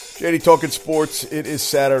JD Talking Sports. It is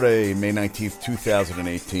Saturday, May 19th,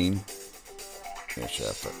 2018. Yeah,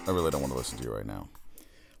 Chef, I really don't want to listen to you right now.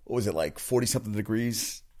 What was it, like 40-something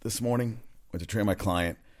degrees this morning? Went to train my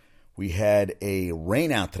client. We had a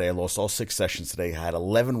rain out today. I lost all 6 sessions today. I had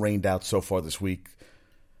 11 rained out so far this week.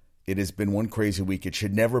 It has been one crazy week. It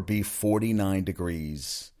should never be 49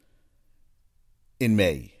 degrees in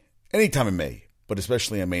May. Anytime in May, but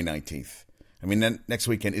especially on May 19th. I mean, then next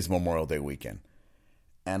weekend is Memorial Day weekend.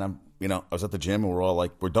 And I was at the gym and we're all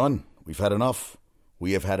like, we're done. We've had enough.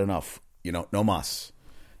 We have had enough. No mas.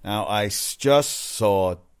 Now, I just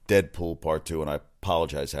saw Deadpool Part 2, and I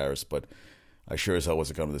apologize, Harris, but I sure as hell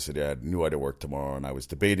wasn't coming to the city. I knew I had to work tomorrow, and I was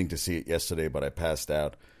debating to see it yesterday, but I passed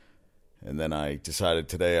out. And then I decided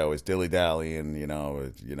today I was dilly-dallying,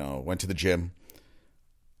 went to the gym.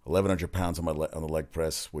 1,100 pounds on the leg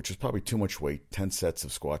press, which is probably too much weight. 10 sets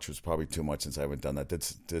of squats was probably too much since I haven't done that.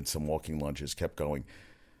 Did some walking lunges, kept going.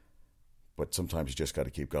 But sometimes you just got to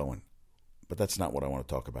keep going. But that's not what I want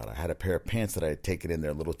to talk about. I had a pair of pants that I had taken in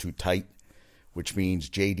there a little too tight, which means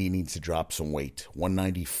JD needs to drop some weight.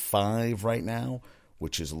 195 right now,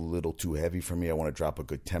 which is a little too heavy for me. I want to drop a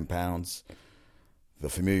good 10 pounds. The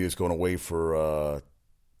Familia is going away for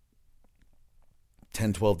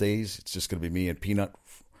 10, 12 days. It's just going to be me and Peanut.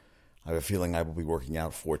 I have a feeling I will be working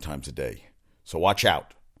out 4 times a day. So watch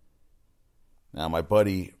out. Now, my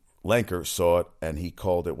buddy Lanker saw it, and he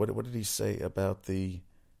called it, what did he say about I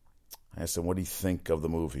asked him, what do you think of the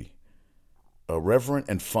movie? Irreverent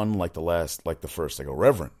and fun like the first. I go,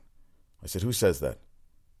 reverent. I said, who says that?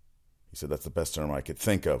 He said, that's the best term I could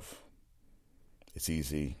think of. It's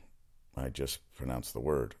easy. I just pronounced the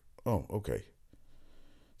word. Oh, okay.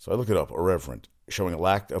 So I look it up, irreverent, showing a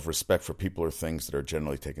lack of respect for people or things that are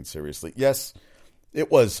generally taken seriously. Yes,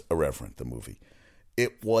 it was irreverent, the movie.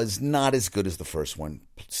 It was not as good as the first one.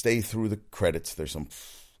 Stay through the credits.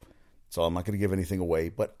 So I'm not going to give anything away,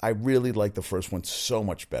 but I really like the first one so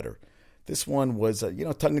much better. This one was,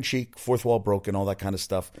 tongue-in-cheek, fourth wall broken, all that kind of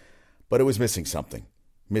stuff, but it was missing something,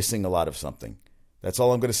 missing a lot of something. That's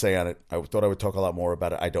all I'm going to say on it. I thought I would talk a lot more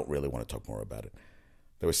about it. I don't really want to talk more about it.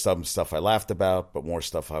 There was some stuff I laughed about, but more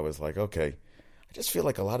stuff I was like, okay. I just feel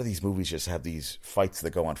like a lot of these movies just have these fights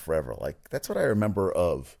that go on forever. Like, that's what I remember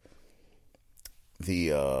of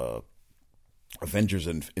the Avengers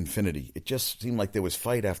Infinity. It just seemed like there was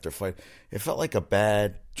fight after fight. It felt like a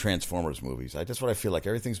bad Transformers movies. That's what I feel like.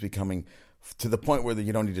 Everything's becoming to the point where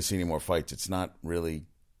you don't need to see any more fights. It's not really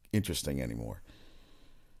interesting anymore.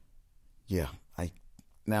 Yeah,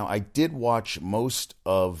 I did watch most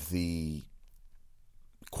of the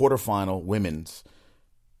quarterfinal women's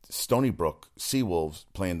Stony Brook Seawolves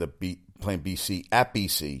playing BC at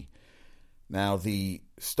BC. Now the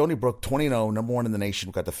Stony Brook 20-0, number 1 in the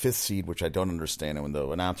nation, got the 5th seed, which I don't understand. And when the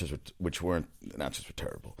announcers were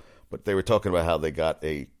terrible, but they were talking about how they got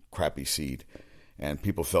a crappy seed, and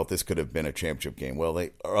people felt this could have been a championship game. Well, I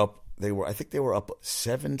think they were up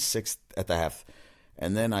 7-6 at the half,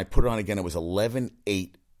 and then I put it on again. It was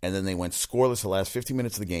 11-8, and then they went scoreless the last 15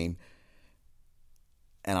 minutes of the game.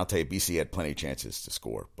 And I'll tell you, BC had plenty of chances to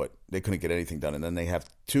score, but they couldn't get anything done. And then they have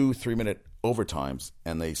 2 3-minute overtimes,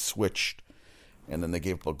 and they switched. And then they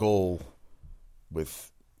gave up a goal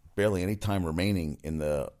with barely any time remaining in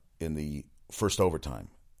the first overtime.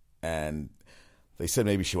 And they said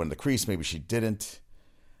maybe she went in the crease, maybe she didn't.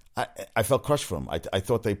 I felt crushed for them. I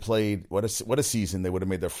thought they played, what a season. They would have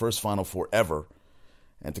made their first Final Four ever.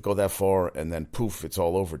 And to go that far and then poof, it's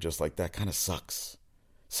all over just like that kind of sucks.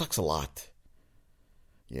 Sucks a lot.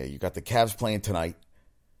 Yeah, you got the Cavs playing tonight.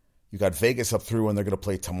 You got Vegas up through, and they're going to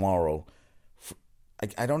play tomorrow.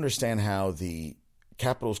 I don't understand how the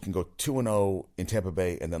Capitals can go 2-0 in Tampa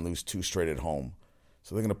Bay and then lose 2 straight at home.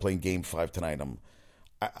 So they're going to play in Game 5 tonight.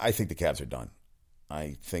 I think the Cavs are done.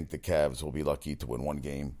 I think the Cavs will be lucky to win 1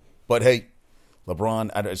 game. But hey, LeBron,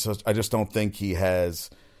 I just don't think he has.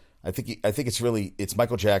 I think it's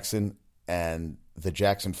Michael Jackson and the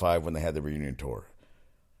Jackson 5 when they had the reunion tour.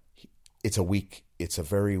 It's a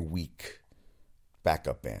very weak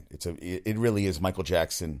backup band. It really is Michael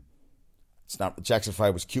Jackson. It's not. Jackson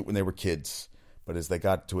 5 was cute when they were kids, but as they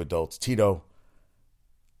got to adults, Tito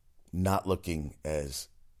not looking as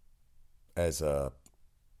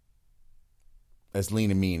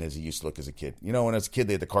lean and mean as he used to look as a kid. When as a kid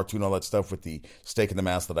they had the cartoon, all that stuff with the steak in the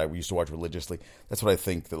mouth that I used to watch religiously. That's what I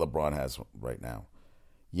think that LeBron has right now.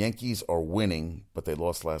 Yankees are winning, but they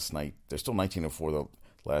lost last night. They're still 19-4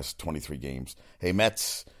 the last 23 games. Hey,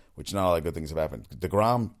 Mets, which not a lot of good things have happened.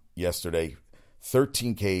 DeGrom yesterday,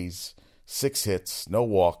 13 Ks, 6 hits, no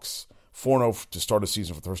walks, 4-0 to start a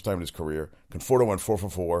season for the first time in his career. Conforto went 4 for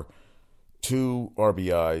 4. 2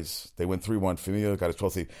 RBIs. They went 3-1. Familia got his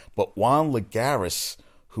 12th lead. But Juan Lagares,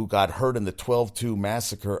 who got hurt in the 12-2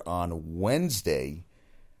 massacre on Wednesday,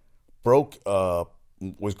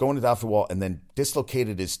 was going to the outfield wall and then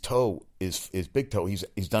dislocated his toe, his big toe.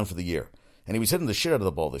 He's done for the year. And he was hitting the shit out of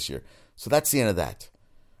the ball this year. So that's the end of that.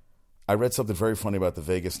 I read something very funny about the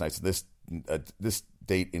Vegas Knights. This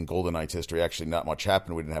date in Golden Knights history, actually not much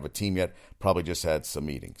happened. We didn't have a team yet. Probably just had some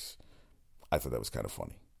meetings. I thought that was kind of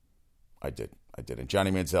funny. I did. And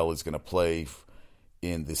Johnny Manziel is going to play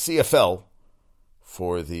in the CFL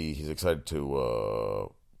he's excited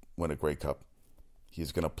to win a Grey Cup.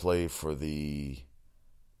 He's going to play for who's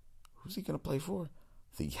he going to play for?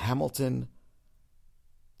 The Hamilton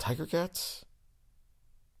Tiger Cats?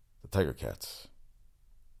 The Tiger Cats.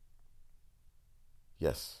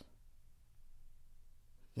 Yes.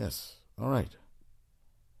 All right.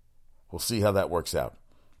 We'll see how that works out.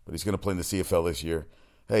 But he's going to play in the CFL this year.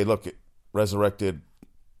 Hey, look, resurrected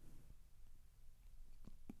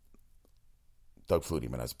Doug Flutie,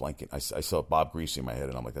 man. I was blanking. I saw Bob Greasy in my head,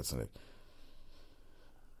 and I'm like, that's not it.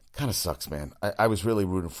 Kind of sucks, man. I was really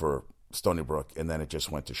rooting for Stony Brook, and then it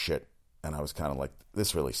just went to shit. And I was kind of like,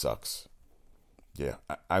 this really sucks. Yeah,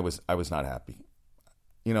 I was not happy.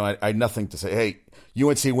 You know, I had nothing to say. Hey,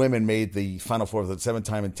 UNC women made the Final Four for the 7th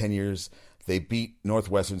time in 10 years. They beat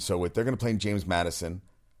Northwestern, so they're going to play in James Madison.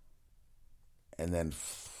 And then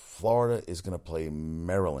Florida is going to play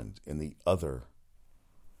Maryland in the other.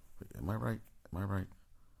 Am I right?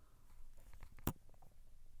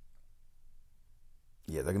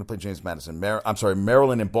 Yeah, they're going to play James Madison.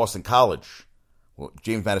 Maryland and Boston College. Well,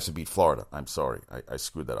 James Madison beat Florida. I'm sorry. I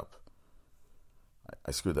screwed that up.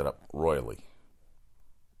 I screwed that up royally.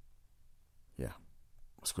 Yeah.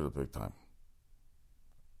 I screwed up big time.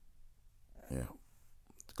 Yeah.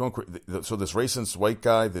 So this racist white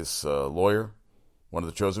guy, this lawyer, one of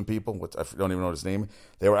the chosen people, I don't even know his name.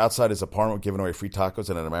 They were outside his apartment giving away free tacos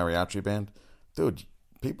and at a mariachi band. Dude,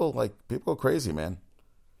 people go crazy, man.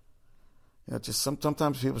 You know, just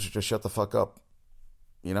sometimes people should just shut the fuck up,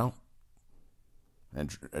 you know? And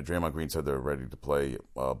Draymond Green said they're ready to play.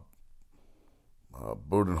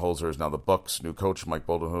 Budenholzer is now the Bucks' new coach, Mike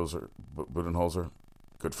Budenholzer.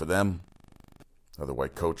 Good for them. Another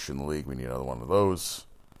white coach in the league. We need another one of those.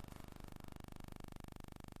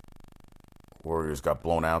 Warriors got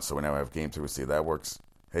blown out, so we now have game 2. We'll see if that works.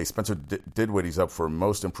 Hey, Spencer Dinwiddie's up for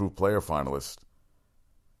Most Improved Player finalist.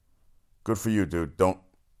 Good for you, dude. You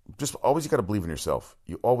got to believe in yourself.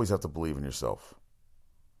 You always have to believe in yourself.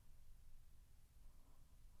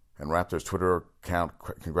 And Raptors' Twitter account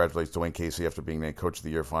congratulates Dwayne Casey after being named Coach of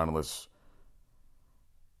the Year finalist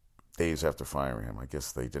days after firing him. I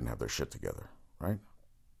guess they didn't have their shit together, right?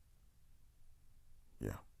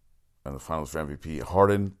 Yeah. And the finals for MVP,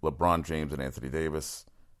 Harden, LeBron James, and Anthony Davis.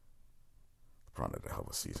 LeBron had a hell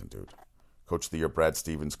of a season, dude. Coach of the Year, Brad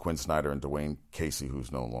Stevens, Quinn Snyder, and Dwayne Casey,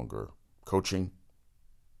 who's no longer coaching.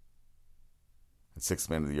 And Sixth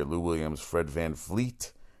Man of the Year, Lou Williams, Fred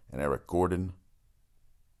VanVleet, and Eric Gordon.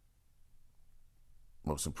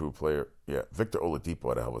 Most Improved Player, yeah, Victor Oladipo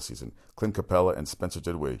had a hell of a season. Clint Capella and Spencer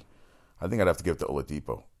Dinwiddie. I think I'd have to give it to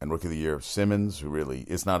Oladipo. And Rookie of the Year, Simmons, who really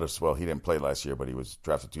is not as well. He didn't play last year, but he was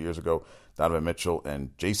drafted 2 years ago. Donovan Mitchell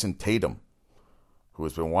and Jason Tatum, who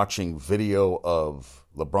has been watching video of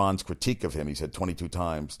LeBron's critique of him. He said 22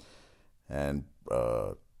 times. And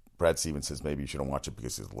Brad Stevens says maybe you shouldn't watch it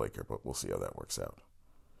because he's a Laker, but we'll see how that works out.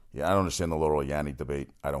 Yeah, I don't understand the Laurel Yanni debate.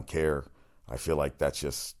 I don't care. I feel like that's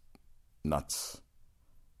just nuts.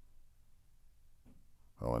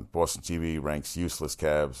 Oh, and Boston TV ranks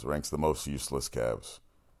the most useless Cavs.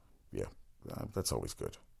 Yeah, that's always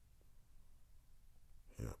good.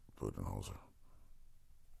 Yeah, Budenholzer.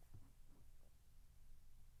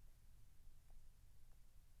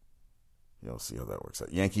 You'll see how that works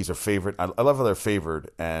out. Yankees are favored. I love how they're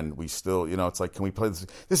favored, and we still, it's like, can we play this?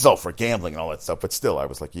 This is all for gambling and all that stuff, but still, I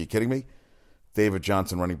was like, are you kidding me? David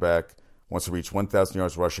Johnson, running back, wants to reach 1,000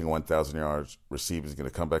 yards rushing, 1,000 yards receiving. He's going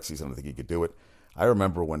to come back season. I think he could do it. I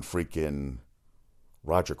remember when freaking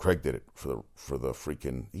Roger Craig did it for the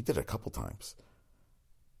freaking, he did it a couple times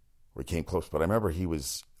where he came close, but I remember he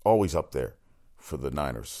was always up there for the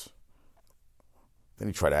Niners. Then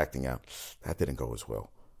he tried acting out. That didn't go as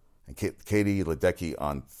well. And Katie Ledecky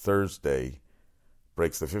on Thursday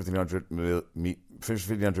breaks the 1,500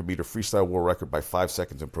 meter freestyle world record by 5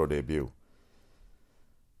 seconds in pro debut.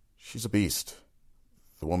 She's a beast.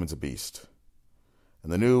 The woman's a beast.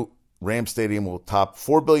 And the new Ram Stadium will top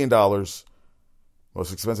 $4 billion, most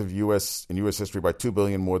expensive in U.S. history by $2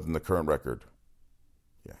 billion more than the current record.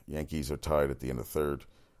 Yeah, Yankees are tied at the end of third.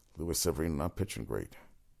 Luis Severino not pitching great.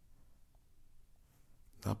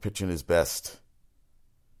 Not pitching his best.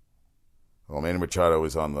 Well, Manny Machado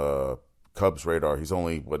is on the Cubs' radar. He's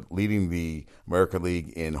only leading the American League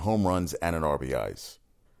in home runs and in RBIs.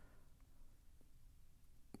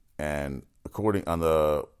 And according on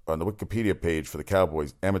the Wikipedia page for the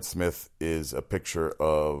Cowboys, Emmitt Smith is a picture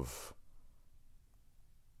of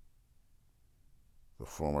the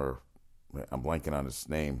former. I'm blanking on his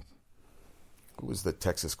name. Who was the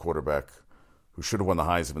Texas quarterback who should have won the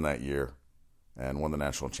Heisman that year and won the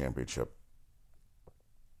national championship?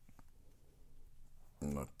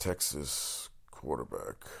 The Texas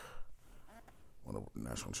quarterback won a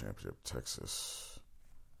national championship. Texas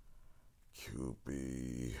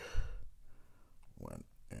QB went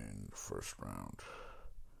in the first round.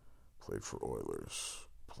 Played for Oilers.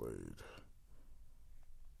 Played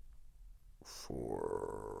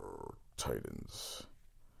for Titans.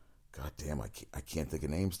 God damn, I can't think of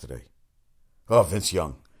names today. Oh, Vince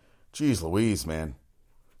Young. Jeez Louise, man.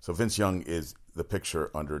 So Vince Young is the picture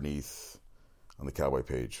underneath on the Cowboy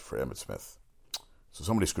page for Emmitt Smith. So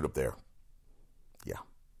somebody screwed up there. Yeah.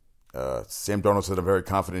 Sam Darnold said, I'm very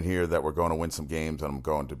confident here that we're going to win some games and I'm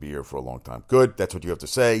going to be here for a long time. Good. That's what you have to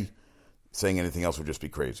say. Saying anything else would just be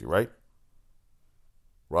crazy, right?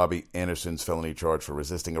 Robbie Anderson's felony charge for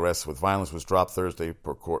resisting arrest with violence was dropped Thursday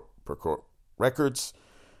per court records.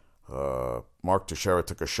 Mark Teixeira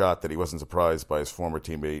took a shot that he wasn't surprised by his former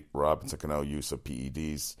teammate Robinson Cano's use of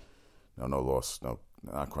PEDs. No loss. No,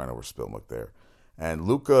 not crying over spilled milk there. And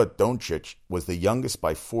Luka Doncic was the youngest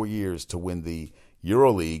by 4 years to win the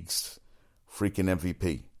EuroLeague's freaking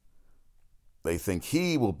MVP. They think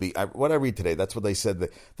he will be. What I read today, that's what they said.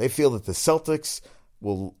 That they feel that the Celtics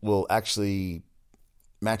will actually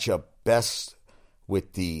match up best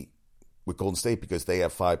with Golden State because they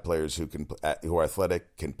have 5 players who are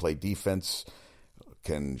athletic, can play defense,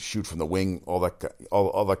 can shoot from the wing, all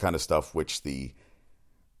that kind of stuff. Which the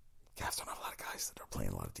Cavs don't have a lot of guys that are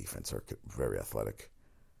playing a lot of defense or very athletic.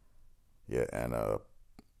 Yeah, and Michael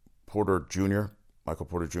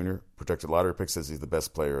Porter Jr., projected lottery pick, says he's the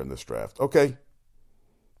best player in this draft. Okay,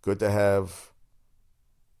 good to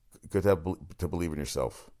believe in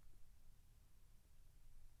yourself.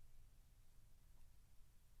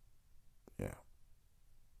 Yeah.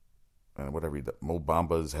 And what I read, Mo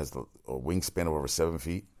Bamba has a wingspan of over 7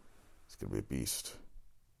 feet. He's going to be a beast.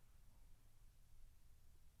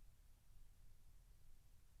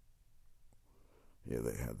 Yeah,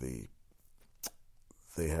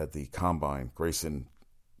 they had the combine. Grayson,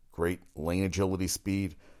 great lane agility,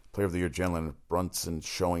 speed. Player of the year, Jalen Brunson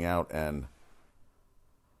showing out, and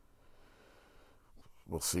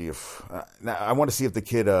we'll see if. Now I want to see if the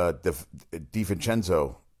kid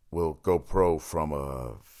DiVincenzo will go pro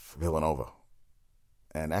from Villanova.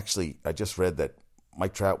 And actually, I just read that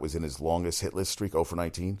Mike Trout was in his longest hit list streak, 0 for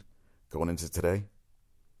 19, going into today.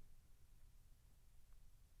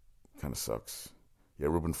 Kind of sucks. Yeah,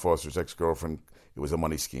 Reuben Foster's ex-girlfriend, it was a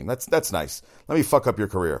money scheme. That's nice. Let me fuck up your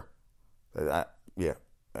career. I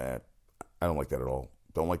don't like that at all.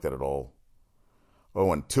 Don't like that at all.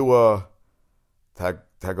 Oh, and Tua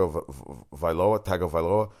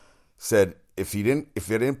Tagovailoa said if he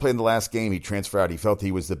didn't play in the last game, he transferred out. He felt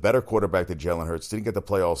he was the better quarterback than Jalen Hurts. Didn't get to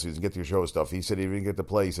play all season, get to show stuff. He said he didn't get to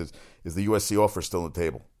play. He says, is the USC offer still on the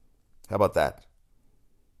table? How about that?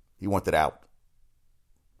 He wanted out.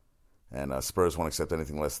 And Spurs won't accept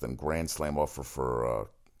anything less than Grand Slam offer for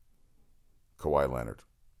Kawhi Leonard.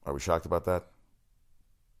 Are we shocked about that?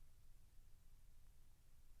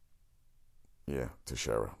 Yeah,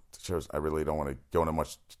 Teixeira. I really don't want to go into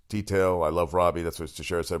much detail. I love Robbie. That's what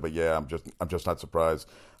Teixeira said. But yeah, I'm just not surprised.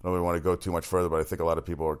 I don't really want to go too much further, but I think a lot of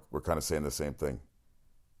people were kind of saying the same thing.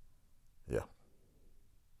 Yeah.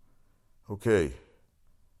 Okay.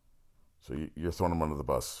 So you're throwing him under the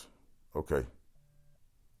bus. Okay.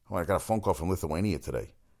 Oh, I got a phone call from Lithuania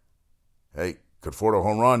today. Hey, Conforto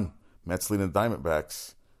home run. Mets leading the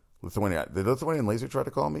Diamondbacks. Lithuania. Did Lithuanian Laser try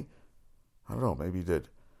to call me? I don't know. Maybe he did.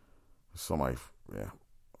 I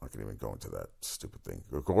can even go into that stupid thing.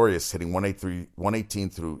 Gregorius hitting 118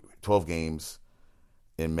 through 12 games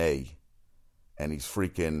in May, and he's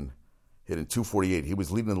freaking hitting 248. He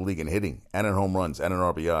was leading the league in hitting and in home runs and in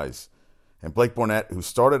RBIs. And Blake Bornett, who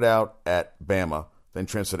started out at Bama, then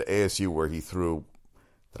transferred to ASU where he threw,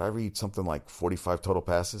 did I read something like 45 total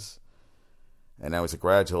passes? And now he's a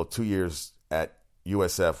graduate, 2 years at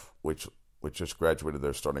USF, which just graduated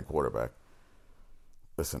their starting quarterback.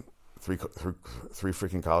 Listen, three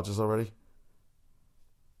freaking colleges already?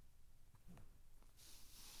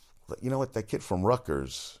 You know what? That kid from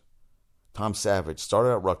Rutgers, Tom Savage,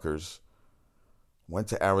 started at Rutgers, went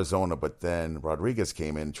to Arizona, but then Rodriguez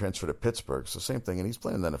came in, transferred to Pittsburgh. So same thing, and he's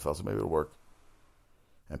playing in the NFL, so maybe it'll work.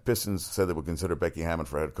 And Pistons said they would consider Becky Hammon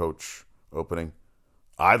for head coach opening.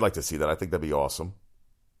 I'd like to see that. I think that'd be awesome.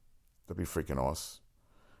 That'd be freaking awesome.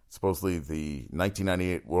 Supposedly the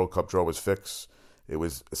 1998 World Cup draw was fixed. It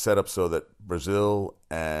was set up so that Brazil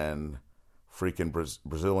and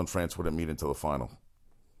France wouldn't meet until the final.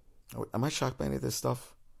 Am I shocked by any of this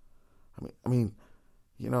stuff? I mean,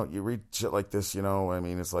 you know, you read shit like this, you know, I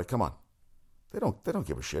mean, it's like, come on. They don't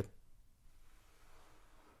give a shit.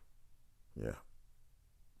 Yeah.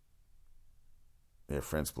 Yeah,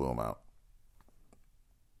 France blew them out.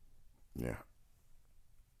 Yeah.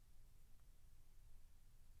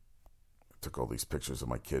 I took all these pictures of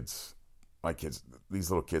my kids. These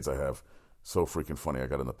little kids I have, so freaking funny. I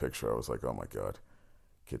got in the picture. I was like, oh my God.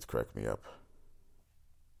 Kids crack me up.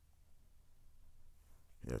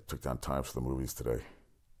 Yeah, took down Times for the movies today.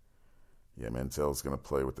 Yeah, Manziel's going to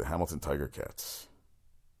play with the Hamilton Tiger Cats.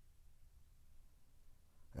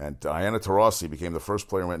 And Diana Taurasi became the first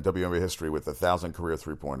player in WNBA history with 1,000 career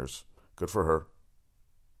three-pointers. Good for her.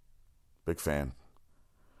 Big fan.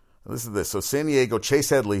 Listen to this. So San Diego, Chase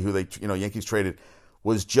Headley, who Yankees traded,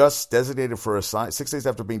 was just designated for assignment. 6 days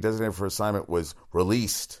after being designated for assignment, was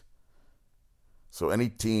released. So any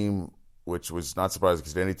team, which was not surprising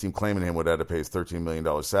because any team claiming him would have to pay his $13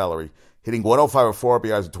 million salary, hitting 105 with 4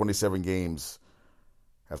 RBIs in 27 games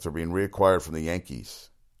after being reacquired from the Yankees.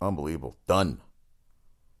 Unbelievable. Done.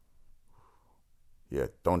 Yeah,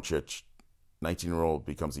 Doncic, 19-year-old,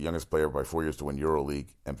 becomes the youngest player by 4 years to win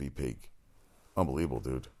EuroLeague MVP. Unbelievable,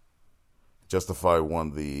 dude. Justify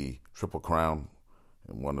won the Triple Crown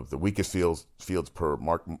in one of the weakest fields per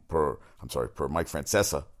Mike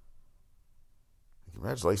Francesa.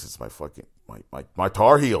 Congratulations, my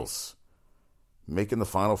Tar Heels, making the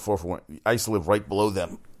Final Four for one. I used to live right below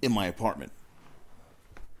them in my apartment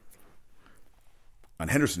on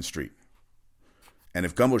Henderson Street. And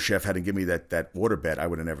if Gumbo Chef hadn't given me that waterbed, I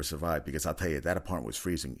would have never survived, because I'll tell you, that apartment was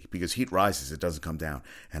freezing. Because heat rises, it doesn't come down.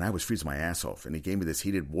 And I was freezing my ass off. And he gave me this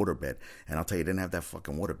heated waterbed. And I'll tell you, didn't have that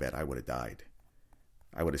fucking waterbed, I would have died.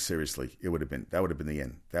 I would have seriously, that would have been the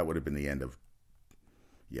end. That would have been the end of,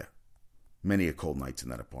 many a cold nights in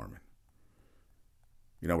that apartment.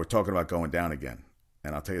 You know, we're talking about going down again.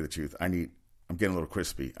 And I'll tell you the truth, I'm getting a little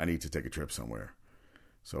crispy. I need to take a trip somewhere.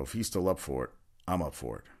 So if he's still up for it, I'm up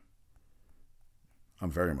for it. I'm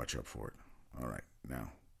very much up for it. All right,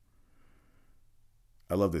 now.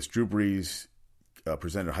 I love this. Drew Brees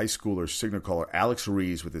presented high schooler signal caller Alex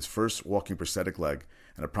Ruiz with his first walking prosthetic leg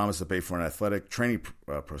and a promise to pay for an athletic training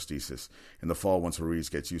prosthesis in the fall once Ruiz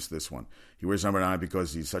gets used to this one. He wears number 9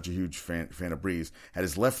 because he's such a huge fan of Brees. Had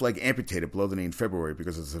his left leg amputated below the knee in February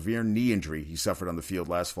because of a severe knee injury he suffered on the field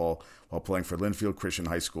last fall while playing for Linfield Christian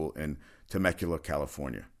High School in Temecula,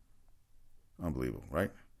 California. Unbelievable, right?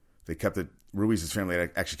 They kept it. Ruiz's family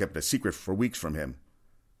actually kept it a secret for weeks from him.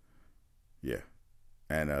 Yeah.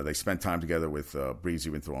 And they spent time together with Brees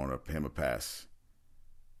even throwing him a pass.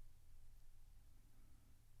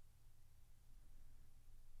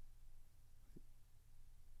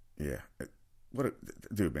 Yeah.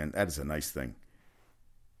 Dude, man, that is a nice thing.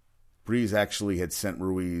 Brees actually had sent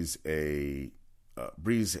Ruiz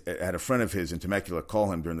Brees had a friend of his in Temecula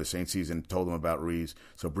call him during the Saints season and told him about Ruiz.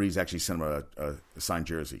 So Brees actually sent him a signed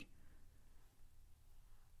jersey.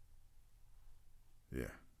 Yeah.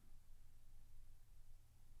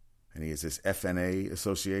 And he has this FNA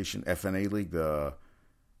association, FNA league.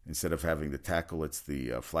 Instead of having the tackle, it's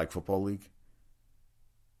the flag football league.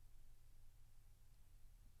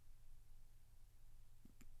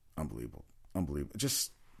 Unbelievable.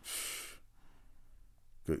 Just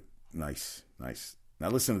good. Nice. Now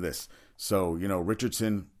listen to this. So,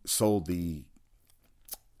 Richardson sold the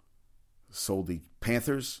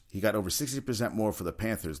Panthers. He got over 60% more for the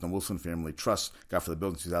Panthers than Wilson Family Trust got for the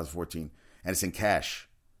building in 2014. And it's in cash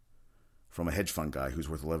from a hedge fund guy who's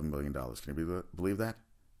worth $11 million. Can you believe that?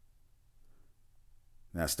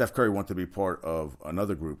 Now, Steph Curry wanted to be part of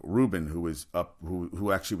another group, Rubin,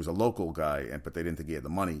 who actually was a local guy, but they didn't think he had the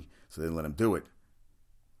money, so they didn't let him do it.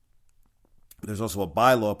 There's also a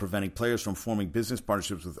bylaw preventing players from forming business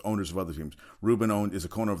partnerships with owners of other teams. Rubin is a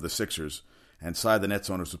owner of the Sixers, and Cy, the Nets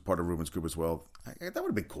owners, was part of Rubin's group as well. That would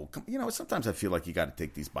have been cool. Sometimes I feel like you got to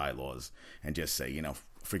take these bylaws and just say,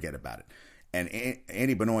 forget about it. And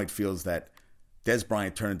Andy Benoit feels that Des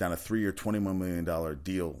Bryant turning down a 3-year, $21 million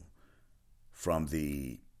deal from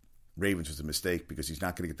the Ravens was a mistake because he's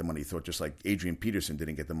not going to get the money he thought, just like Adrian Peterson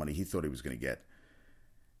didn't get the money he thought he was going to get.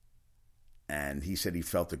 And he said he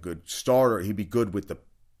felt a good starter. He'd be good with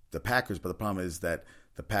the Packers, but the problem is that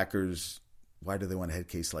the Packers, why do they want a head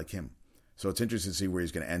case like him? So it's interesting to see where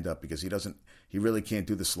he's going to end up because he really can't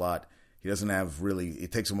do the slot. He doesn't have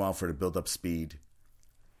it takes him a while for it to build up speed.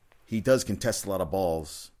 he does contest a lot of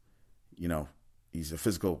balls. You know, he's a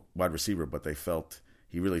physical wide receiver, but they felt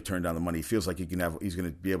he really turned down the money. He feels like he's going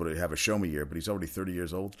to be able to have a show me year, but he's already 30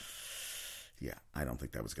 years old. Yeah, I don't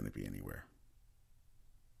think that was going to be anywhere.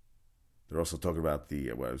 They're also talking about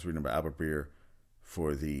I was reading about Albert Breer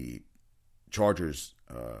for the Chargers.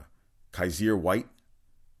 Kaiser White,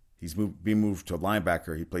 he's being moved to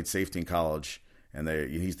linebacker. He played safety in college, and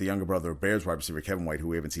he's the younger brother of Bears wide receiver Kevin White, who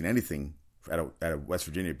we haven't seen anything out of West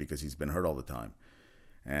Virginia because he's been hurt all the time.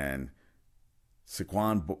 And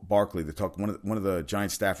Saquon Barkley, one of the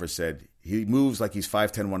Giants staffers said he moves like he's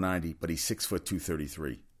 5'10", 190, but he's 6 foot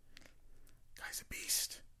 233. Guy's a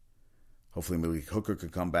beast. Hopefully Malik Hooker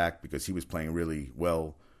could come back because he was playing really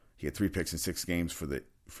well. He had 3 picks in 6 games for the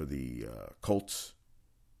Colts.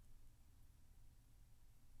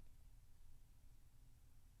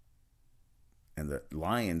 And the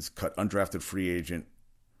Lions cut undrafted free agent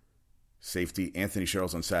safety Anthony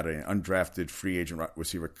Sherrills on Saturday and undrafted free agent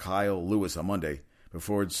receiver Kyle Lewis on Monday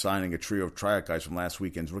before signing a trio of tryout guys from last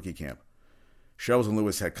weekend's rookie camp. Sherrills and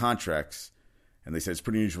Lewis had contracts, and they said it's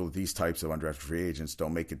pretty unusual that these types of undrafted free agents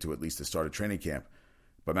don't make it to at least the start of training camp.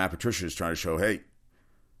 But Matt Patricia is trying to show, hey,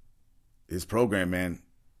 his program, man,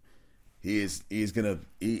 he's going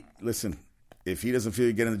to listen, if he doesn't feel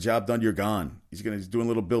you're getting the job done, you're gone. He's doing a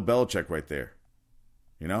little Bill Belichick right there.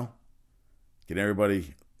 You know? Get everybody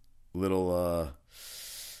to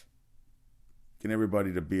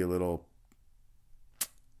be a little,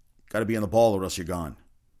 got to be on the ball or else you're gone.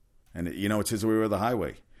 And, it's his way or the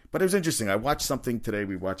highway. But it was interesting. I watched something today.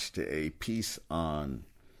 We watched a piece on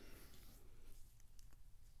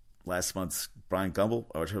last month's Brian Gumbel.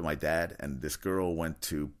 I watched it with my dad, and this girl went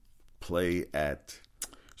to play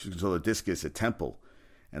she was control the discus at Temple,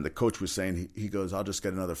 and the coach was saying, he goes, I'll just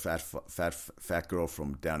get another fat girl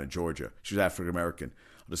from down in Georgia. She's African American.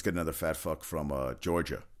 I'll just get another fat fuck from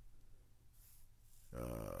Georgia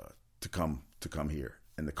to come here.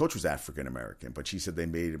 And the coach was African American, but she said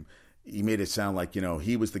he made it sound like,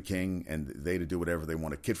 he was the king and they to do whatever they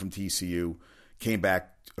want. A kid from TCU came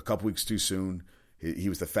back a couple weeks too soon. He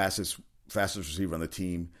was the fastest receiver on the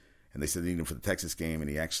team, and they said they needed him for the Texas game, and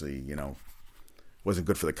he actually, wasn't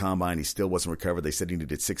good for the combine. He still wasn't recovered. They said he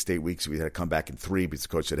needed 6 to 8 weeks. So he had to come back in 3 because the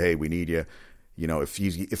coach said, hey, we need you.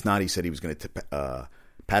 If not, he said he was going to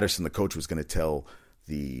Patterson, the coach, was going to tell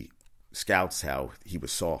the scouts how he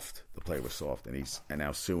was soft. The player was soft, and he's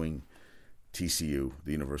now suing TCU,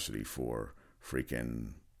 the university, for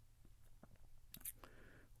freaking,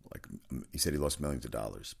 like, he said he lost millions of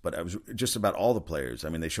dollars. But it was just about all the players. I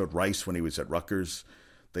mean, they showed Rice when he was at Rutgers.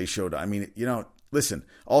 They showed, listen,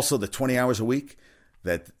 also the 20 hours a week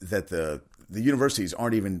that the universities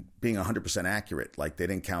aren't even being 100% accurate. Like, they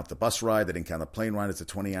didn't count the bus ride. They didn't count the plane ride. It's the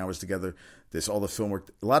 20 hours together. All the film work.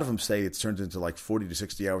 A lot of them say it's turned into like 40 to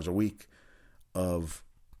 60 hours a week of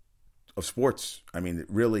sports. I mean,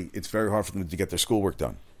 it's very hard for them to get their schoolwork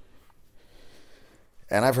done.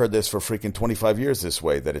 And I've heard this for freaking 25 years this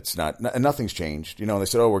way, that it's not, and nothing's changed. And they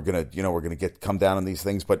said, oh, we're going to come down on these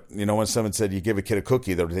things. But, when someone said you give a kid a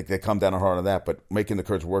cookie, they come down hard on that. But making the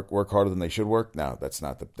kids work harder than they should work, no, that's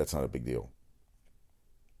not a big deal.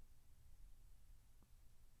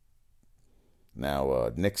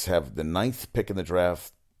 Now, Knicks have the 9th pick in the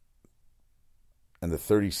draft and the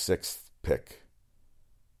 36th pick.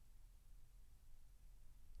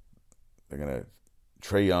 They're going to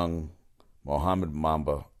Trae Young, Mohamed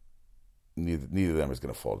Mamba. Neither of them is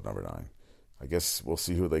going to fall to number 9. I guess we'll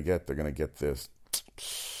see who they get. They're going to get this.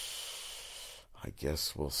 I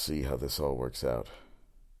guess we'll see how this all works out.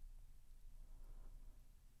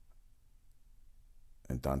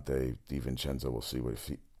 And Dante DiVincenzo, we'll see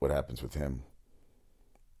what happens with him.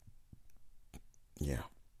 Yeah.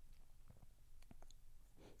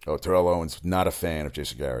 Oh, Terrell Owens, not a fan of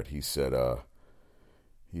Jason Garrett. He said,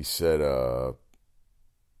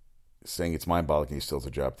 saying it's mind-boggling he still has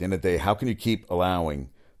a job. At the end of the day, how can you keep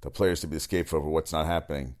allowing the players to be the scapegoat over what's not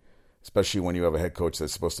happening, especially when you have a head coach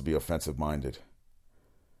that's supposed to be offensive-minded?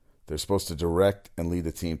 They're supposed to direct and lead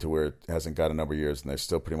the team to where it hasn't got a number of years, and they're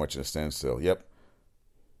still pretty much in a standstill. Yep.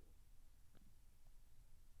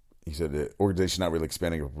 He said the organization not really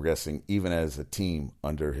expanding or progressing, even as a team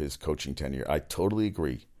under his coaching tenure. I totally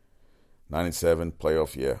agree. 9-7,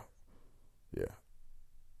 playoff, yeah.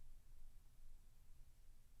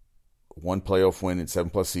 1 playoff win in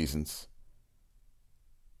 7+ seasons.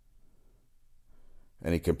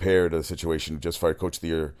 And he compared the situation just fired Coach of the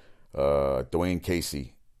Year, Dwayne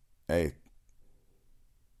Casey. Hey.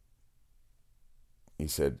 He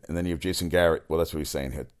said, and then you have Jason Garrett. Well, that's what he's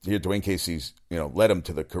saying here. Dwayne Casey's, led him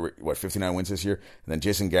to the career, 59 wins this year. And then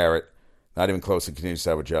Jason Garrett, not even close, and continues to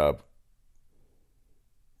have a job.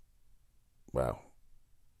 Wow.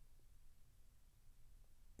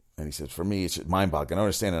 And he says, for me, it's mind-boggling. I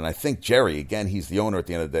understand. And I think Jerry, again, he's the owner at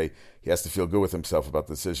the end of the day. He has to feel good with himself about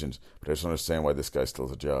the decisions. But I just don't understand why this guy still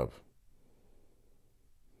has a job.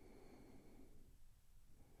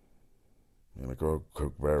 And Miguel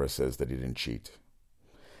Cabrera says that he didn't cheat.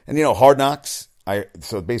 And, Hard Knocks.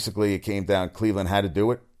 So basically it came down. Cleveland had to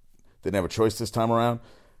do it. Didn't have a choice this time around.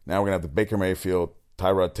 Now we're going to have the Baker Mayfield,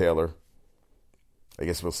 Tyrod Taylor. I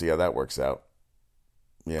guess we'll see how that works out.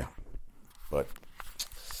 Yeah. But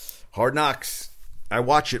Hard Knocks. I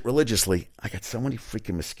watch it religiously. I got so many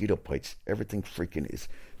freaking mosquito bites. Everything freaking is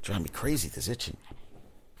driving me crazy. This itching.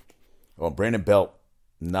 Oh, Brandon Belt,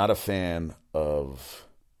 not a fan of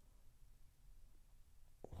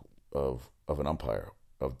an umpire,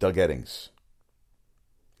 of Doug Eddings.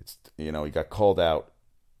 He got called out.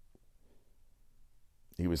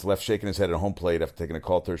 He was left shaking his head at home plate after taking a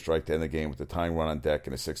called third strike to end the game with the tying run on deck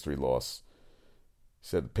and a 6-3 loss. He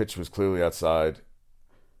said the pitch was clearly outside.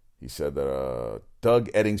 He said that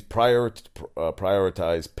Doug Eddings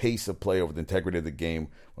prioritized pace of play over the integrity of the game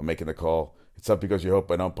when making the call. It's up because you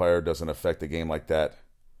hope an umpire doesn't affect the game like that.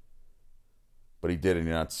 But he did, and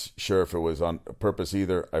you're not sure if it was on purpose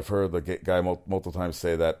either. I've heard the guy multiple times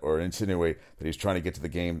say that or insinuate that he's trying to get the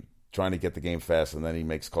game fast, and then he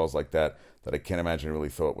makes calls like that I can't imagine he really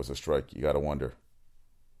thought was a strike. You got to wonder.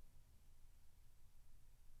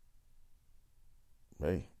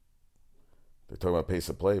 Hey, they're talking about pace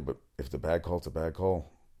of play, but if it's a bad call, it's a bad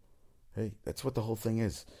call. Hey, that's what the whole thing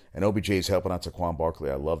is. And OBJ is helping out Saquon Barkley.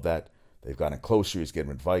 I love that. They've gotten closer. He's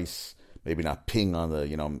getting advice. Maybe not ping on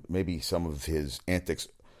the, maybe some of his antics,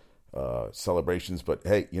 celebrations. But,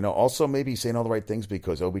 hey, also maybe he's saying all the right things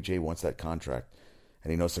because OBJ wants that contract. And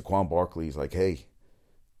he knows Saquon Barkley. He's like, hey,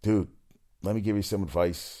 dude, let me give you some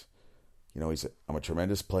advice. I'm a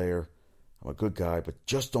tremendous player. I'm a good guy. But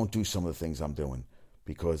just don't do some of the things I'm doing.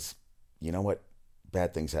 Because, you know what?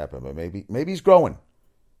 Bad things happen. But maybe he's growing.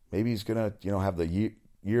 Maybe he's going to, have the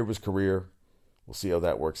year of his career. We'll see how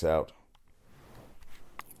that works out.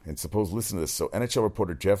 And listen to this. So NHL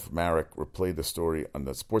reporter Jeff Marek replayed the story on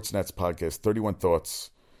the Sportsnet's podcast, 31 Thoughts.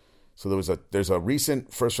 So there's a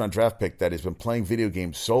recent first-round draft pick that has been playing video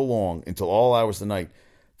games so long until all hours of the night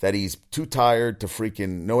that he's too tired to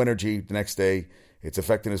freaking no energy the next day. It's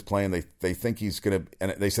affecting his playing. They think he's going to,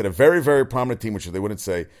 and they said a very, very prominent team, which they wouldn't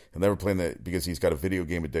say, he'll never play because he's got a video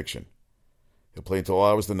game addiction. He'll play until all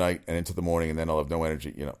hours of the night and into the morning, and then he'll have no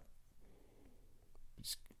energy,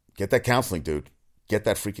 Get that counseling, dude. Get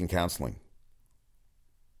that freaking counseling.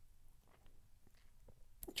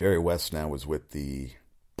 Jerry West now was with the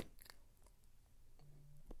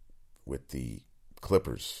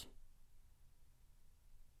Clippers.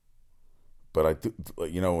 But I do,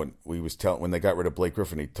 when they got rid of Blake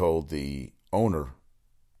Griffin, he told the owner,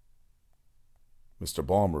 Mr.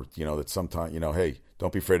 Ballmer, that sometimes, hey,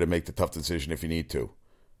 don't be afraid to make the tough decision if you need to.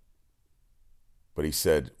 But he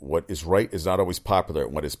said, what is right is not always popular,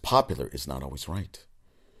 and what is popular is not always right.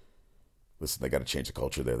 Listen, they got to change the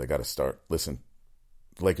culture there. They got to start. Listen,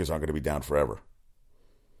 the Lakers aren't going to be down forever.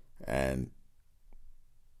 And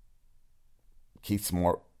Keith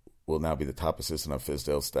Smart will now be the top assistant of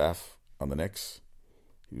Fizdale's staff on the Knicks.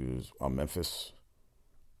 He was on Memphis.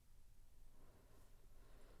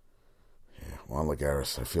 Yeah, Juan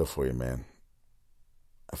Lagares, I feel for you, man.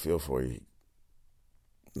 I feel for you.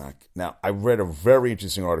 Now, I read a very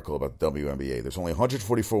interesting article about the WNBA. There's only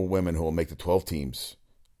 144 women who will make the 12 teams.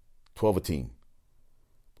 12 a team.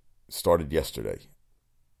 Started yesterday.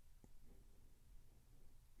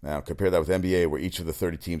 Now, compare that with NBA, where each of the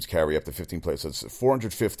 30 teams carry up to 15 players. So it's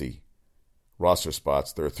 450 roster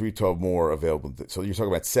spots. There are 312 more available. So you're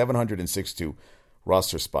talking about 762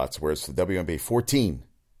 roster spots, whereas the WNBA, 14.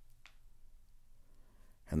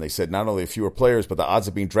 And they said not only fewer players, but the odds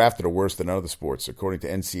of being drafted are worse than other sports. According to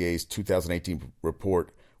NCAA's 2018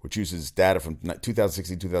 report, which uses data from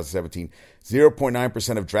 2016-2017,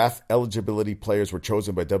 0.9% of draft eligibility players were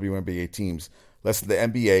chosen by WNBA teams, less than the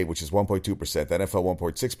NBA, which is 1.2%, the NFL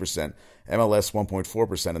 1.6%, MLS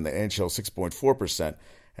 1.4%, and the NHL 6.4%,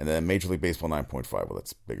 and then Major League Baseball 9.5%. Well,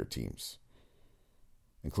 that's bigger teams.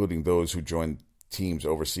 Including those who joined teams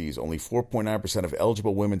overseas, only 4.9% of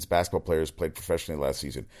eligible women's basketball players played professionally last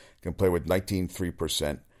season, compared with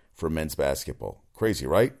 19.3% for men's basketball. Crazy,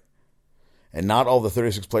 right? And not all the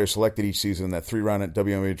 36 players selected each season in that three-round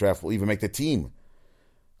WNBA draft will even make the team.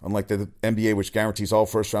 Unlike the NBA, which guarantees all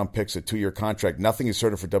first-round picks a 2-year contract, nothing is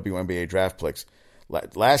certain for WNBA draft picks.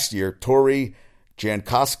 Last year, Tori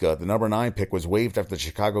Jankowska, the number 9 pick, was waived after the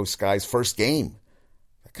Chicago Sky's first game.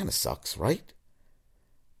 That kind of sucks, right?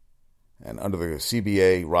 And under the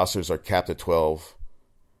CBA, rosters are capped at 12.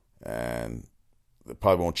 And it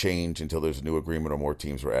probably won't change until there's a new agreement or more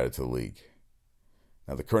teams are added to the league.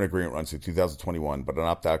 Now, the current agreement runs through 2021, but an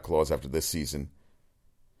opt-out clause after this season.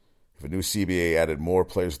 If a new CBA added more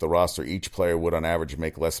players to the roster, each player would on average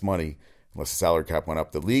make less money unless the salary cap went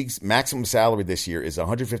up. The league's maximum salary this year is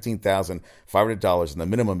 $115,500, and the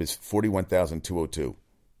minimum is $41,202.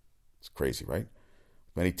 It's crazy, right?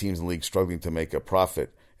 Many teams in the league struggling to make a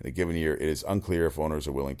profit in a given year. It is unclear if owners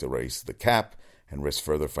are willing to raise the cap and risk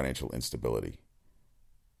further financial instability.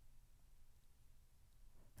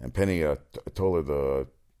 And Penny told her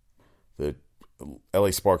the LA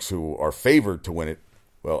Sparks, who are favored to win it.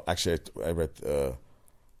 Well, actually, I read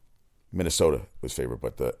Minnesota was favored,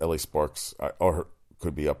 but the LA Sparks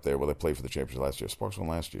could be up there. Well, they played for the championship last year. Sparks won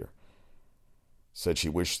last year. Said she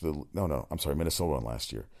wished Minnesota won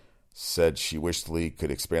last year. Said she wished the league could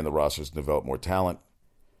expand the rosters and develop more talent.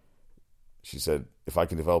 She said, if I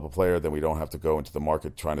can develop a player, then we don't have to go into the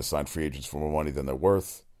market trying to sign free agents for more money than they're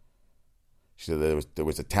worth. She said there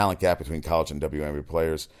was a talent gap between college and WNBA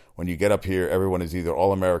players. When you get up here, everyone is either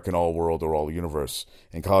All-American, All-World, or All-Universe.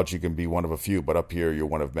 In college, you can be one of a few, but up here, you're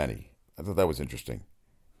one of many. I thought that was interesting.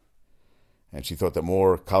 And she thought that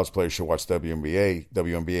more college players should watch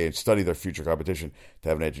WNBA and study their future competition to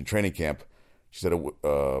have an edge in training camp. She said,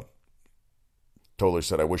 I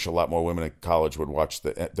wish a lot more women in college would watch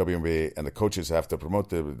the WNBA, and the coaches have to promote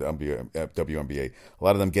the WNBA. A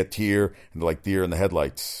lot of them get here, and they're like deer in the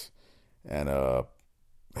headlights. And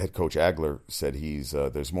head coach Agler said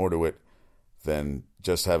there's more to it than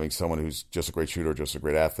just having someone who's just a great shooter or just a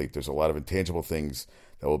great athlete. There's a lot of intangible things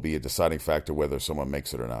that will be a deciding factor whether someone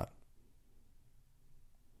makes it or not.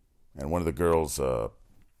 And one of the girls, her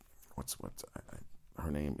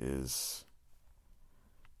name is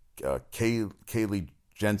Kaylee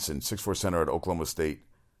Jensen, 6'4" center at Oklahoma State.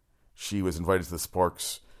 She was invited to the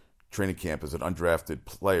Sparks training camp as an undrafted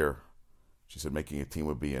player. She said making a team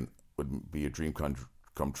would be a dream come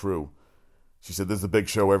true. She said, this is a big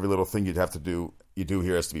show. Every little thing you do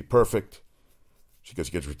here has to be perfect. She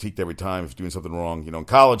goes, you get critiqued every time if you're doing something wrong. In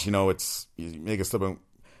college, it's you make a slip in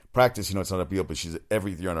practice, it's not a big deal, but she's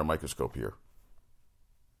every year under a microscope here.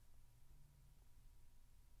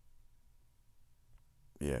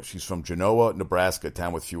 Yeah, she's from Genoa, Nebraska, a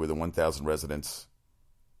town with fewer than 1,000 residents.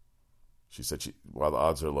 She said while the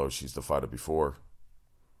odds are low, she's defied it before.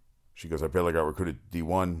 She goes, I barely got recruited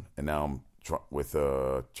D1, and now I'm with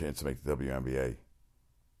a chance to make the WNBA.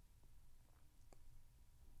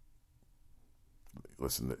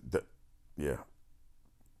 Listen, yeah.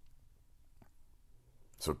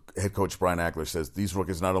 So head coach Brian Agler says these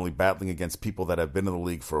rookies are not only battling against people that have been in the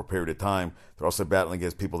league for a period of time, they're also battling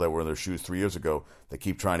against people that were in their shoes 3 years ago that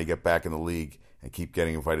keep trying to get back in the league and keep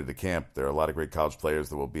getting invited to camp. There are a lot of great college players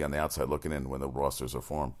that will be on the outside looking in when the rosters are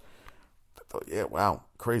formed. Yeah, wow.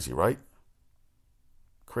 Crazy, right?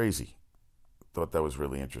 Crazy. Thought that was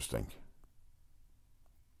really interesting.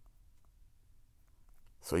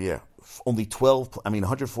 So, yeah, only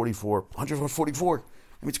 144.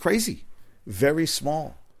 It's crazy. Very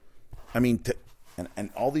small. And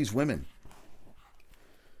all these women.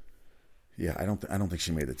 Yeah, I don't think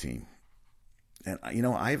she made the team. And,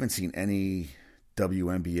 I haven't seen any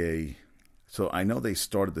WNBA. So I know they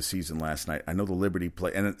started the season last night. I know the Liberty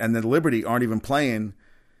play, and the Liberty aren't even playing.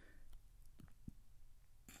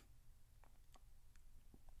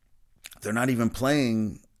 They're not even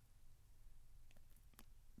playing.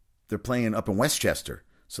 They're playing up in Westchester,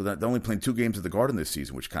 so that they're only playing 2 games at the Garden this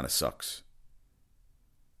season, which kind of sucks.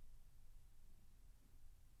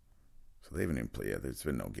 So they haven't even played. Yeah, there's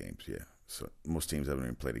been no games. Yeah, so most teams haven't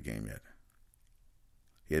even played a game yet.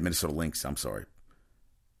 Yeah, Minnesota Lynx. I'm sorry.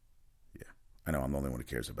 I know I'm the only one who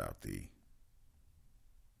cares about the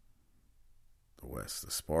West.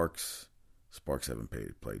 The Sparks haven't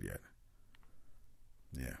played yet.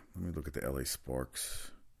 Yeah, let me look at the LA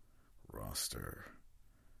Sparks roster.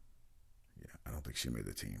 Yeah, I don't think she made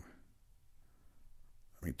the team.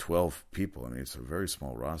 12 people. It's a very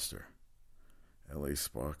small roster. LA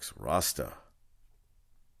Sparks roster.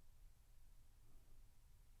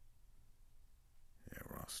 Yeah,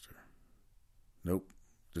 roster. Nope.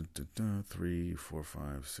 3, 4,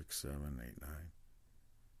 5, 6, 7, 8, 9.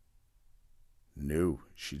 No,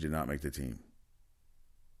 she did not make the team.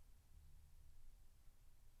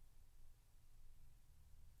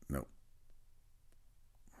 Nope.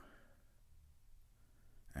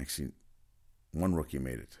 Actually, one rookie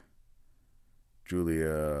made it.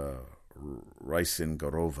 Julia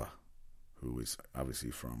Rysingorova, who is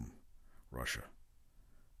obviously from Russia.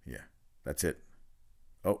 Yeah, that's it.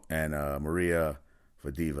 Oh, and Maria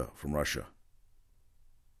Vadiva from Russia.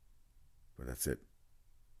 But that's it.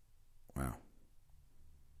 Wow.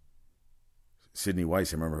 Sydney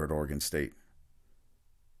Weiss, I remember her at Oregon State.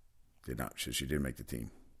 Did not. She didn't make the team.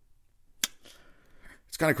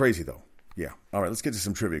 It's kind of crazy, though. Yeah. All right, let's get to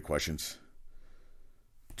some trivia questions.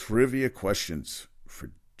 Trivia questions for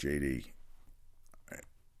JD. All right.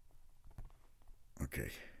 Okay.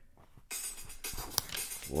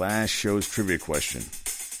 Last show's trivia question.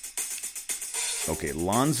 Okay,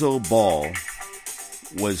 Lonzo Ball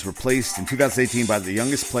was replaced in 2018 by the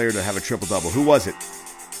youngest player to have a triple-double. Who was it?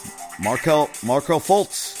 Markelle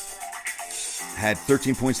Fultz had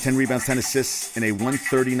 13 points, 10 rebounds, 10 assists in a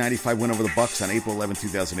 130-95 win over the Bucks on April 11,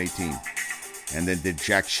 2018. And then did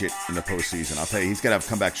jack shit in the postseason. I'll tell you, he's got to have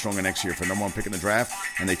come back stronger next year for number one pick in the draft,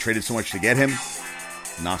 and they traded so much to get him.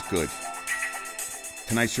 Not good.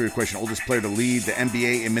 Tonight's trivia question, oldest player to lead the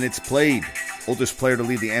NBA in minutes played. Oldest player to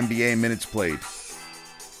lead the NBA in minutes played.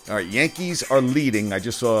 All right, Yankees are leading. I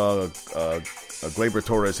just saw Gleyber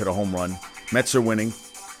Torres hit a home run. Mets are winning.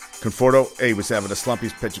 Conforto, was having a slump.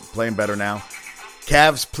 He's playing better now.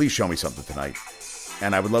 Cavs, please show me something tonight.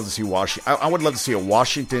 And I would love to see I would love to see a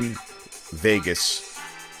Washington-Vegas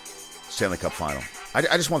Stanley Cup final.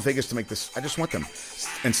 I just want Vegas to make this. I just want them.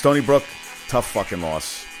 And Stony Brook, tough fucking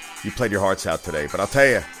loss. You played your hearts out today. But I'll tell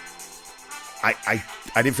you, I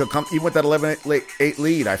didn't feel comfortable. Even with that 11-8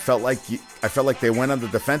 lead, I felt like they went on the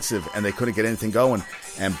defensive and they couldn't get anything going.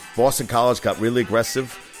 And Boston College got really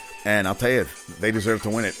aggressive. And I'll tell you, they deserve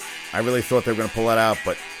to win it. I really thought they were going to pull that out,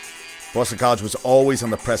 but Boston College was always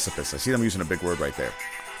on the precipice. I see them using a big word right there.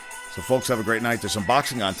 So, folks, have a great night. There's some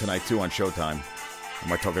boxing on tonight, too, on Showtime. I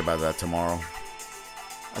might talk about that tomorrow.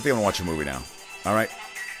 I think I'm going to watch a movie now. All right?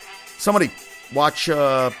 Somebody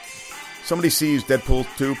sees Deadpool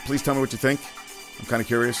 2. Please tell me what you think. I'm kind of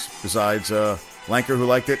curious. Besides Lanker, who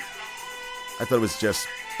liked it, I thought it was just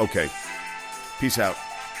okay. Peace out.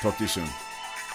 Talk to you soon.